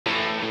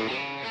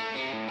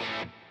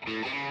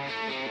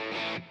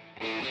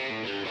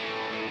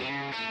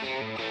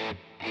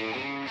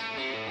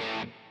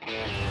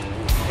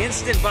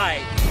Instant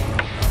bite.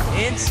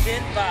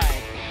 Instant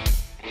bite.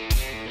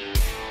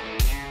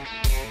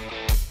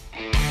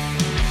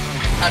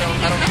 I don't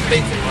have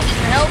faith anymore.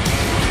 Help?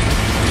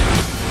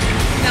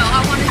 No, I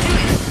want to do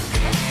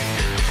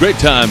it. Great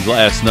times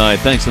last night,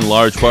 thanks in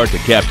large part to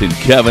Captain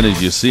Kevin,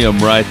 as you see him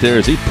right there,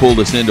 as he pulled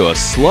us into a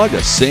slug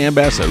of sand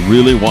bass that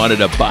really wanted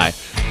to bite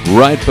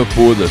right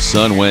before the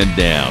sun went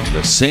down.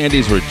 The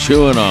sandies were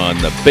chewing on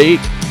the bait.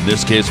 In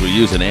this case, we're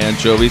using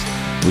anchovies.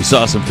 We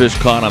saw some fish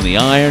caught on the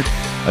iron.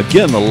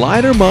 Again, the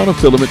lighter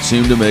monofilament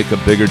seemed to make a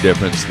bigger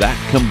difference. That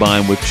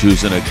combined with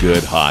choosing a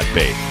good hot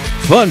bait.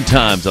 Fun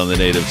times on the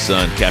Native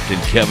Sun. Captain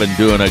Kevin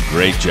doing a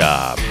great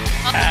job.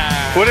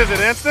 What is it,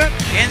 instant?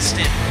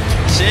 Instant.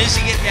 As soon as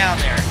you get down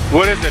there.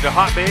 What is it, a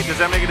hot bait? Does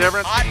that make a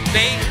difference? Hot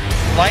bait,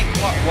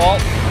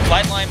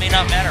 light line may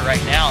not matter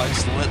right now.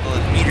 It's lit, the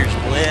meter's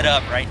lit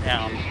up right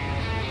now.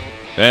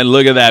 And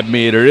look at that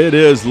meter. It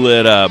is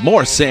lit up.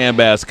 More sand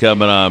bass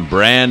coming on.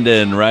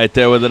 Brandon right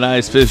there with a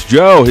nice fish.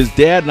 Joe, his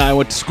dad and I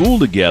went to school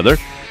together.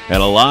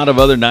 And a lot of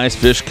other nice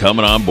fish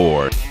coming on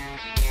board.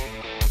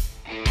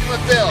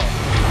 With Bill.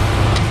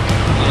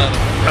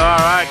 All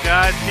right,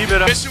 guys, keep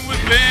it up. Fishing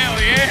with Bill,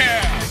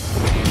 yeah.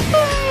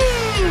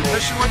 Woo!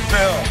 Fishing with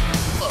Bill.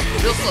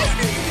 Real slow.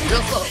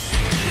 Real slow.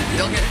 You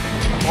don't get it.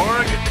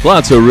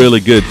 Lots of really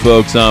good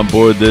folks on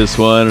board this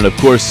one. And, of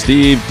course,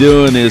 Steve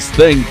doing his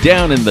thing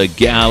down in the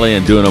galley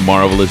and doing a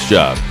marvelous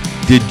job.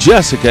 Did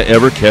Jessica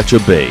ever catch a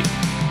bait?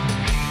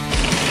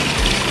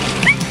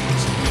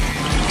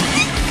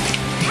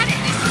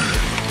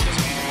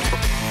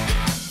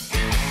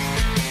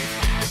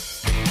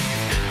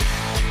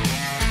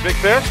 Big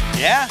fish?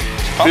 Yeah.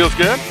 Feels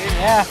good?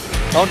 Yeah.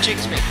 Don't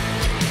jinx me.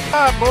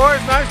 Ah,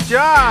 boys, nice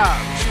job.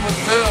 Fishing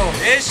with Bill.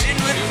 Fishing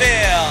with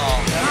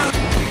Bill.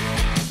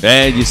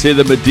 And you see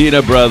the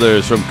Medina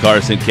brothers from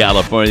Carson,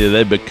 California.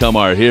 They've become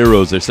our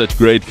heroes. They're such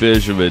great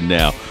fishermen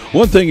now.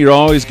 One thing you're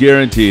always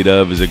guaranteed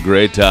of is a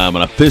great time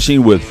on a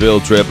Fishing with Phil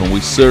trip, and we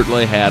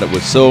certainly had it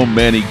with so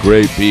many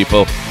great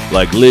people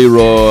like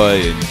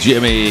Leroy and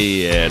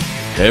Jimmy and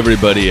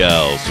everybody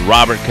else.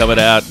 Robert coming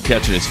out and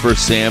catching his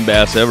first sand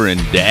bass ever, and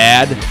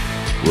Dad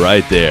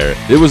right there.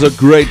 It was a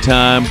great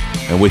time,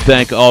 and we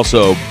thank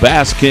also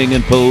Bass King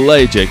and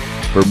Pelagic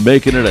for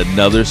making it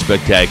another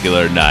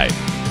spectacular night.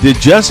 Did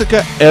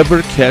Jessica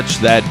ever catch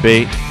that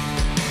bait?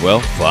 Well,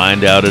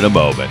 find out in a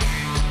moment.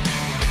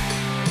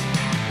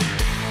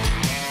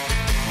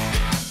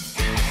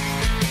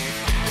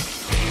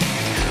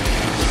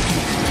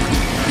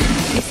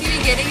 You see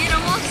me getting it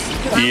almost?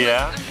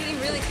 Yeah.